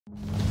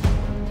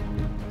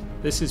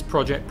This is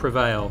Project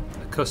Prevail,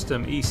 a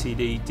custom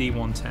ECD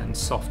D110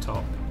 soft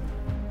top.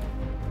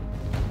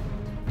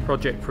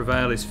 Project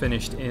Prevail is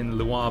finished in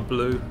Loire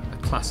Blue, a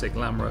classic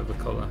Land Rover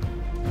colour.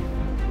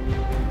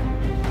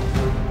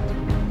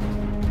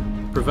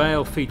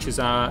 Prevail features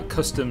our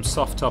custom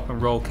soft top and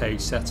roll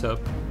cage setup.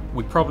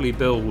 We probably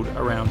build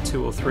around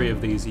 2 or 3 of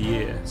these a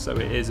year, so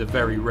it is a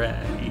very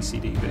rare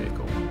ECD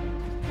vehicle.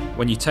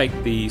 When you take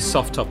the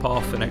soft top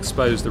off and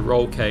expose the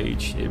roll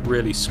cage, it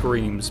really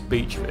screams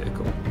beach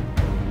vehicle.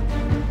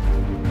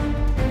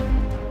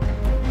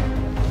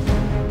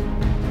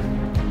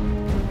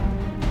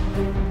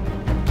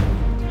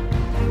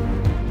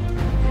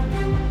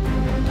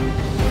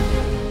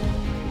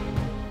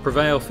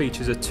 Prevail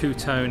features a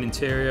 2-tone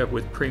interior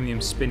with premium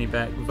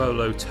Spinneybeck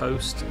Volo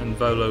Toast and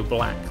Volo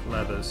Black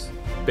leathers.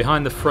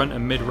 Behind the front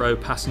and mid-row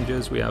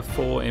passengers we have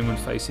 4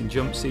 inward-facing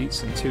jump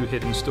seats and 2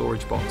 hidden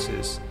storage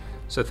boxes,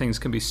 so things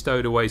can be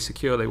stowed away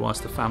securely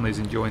whilst the family is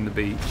enjoying the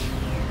beach.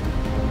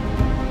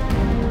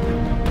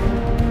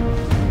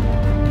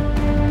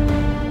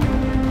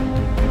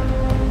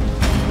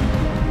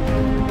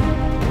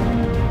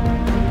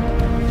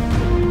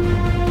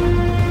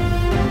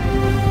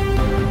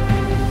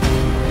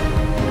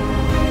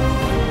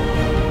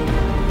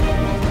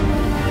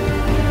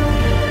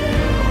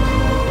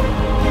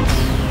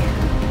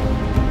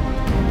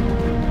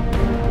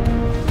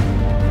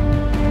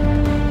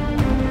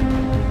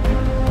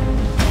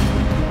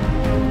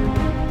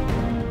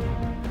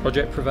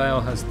 Project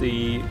Prevail has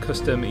the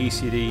custom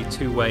ECD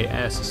 2-way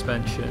air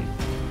suspension,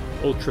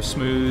 ultra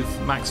smooth,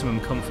 maximum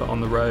comfort on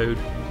the road,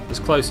 as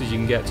close as you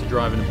can get to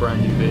driving a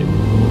brand new vehicle.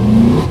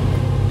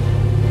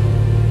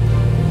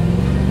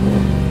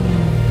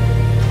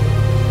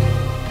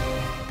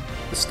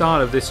 The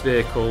style of this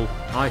vehicle,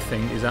 I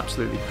think, is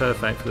absolutely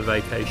perfect for the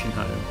vacation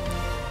home.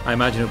 I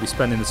imagine you'll be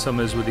spending the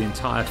summers with the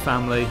entire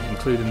family,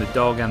 including the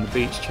dog and the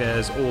beach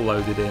chairs, all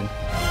loaded in.